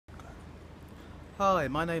Hi,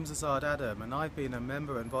 my name's Azad Adam and I've been a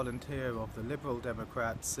member and volunteer of the Liberal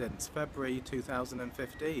Democrats since February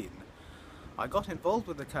 2015. I got involved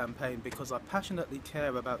with the campaign because I passionately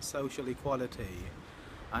care about social equality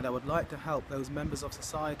and I would like to help those members of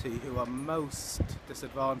society who are most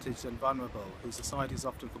disadvantaged and vulnerable, who society is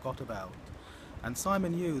often forgot about. And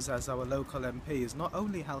Simon Hughes, as our local MP, is not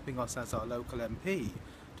only helping us as our local MP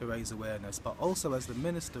to raise awareness, but also as the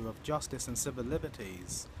Minister of Justice and Civil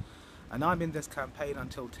Liberties. And I'm in this campaign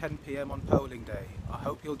until 10 PM on polling day. I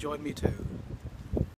hope you'll join me too.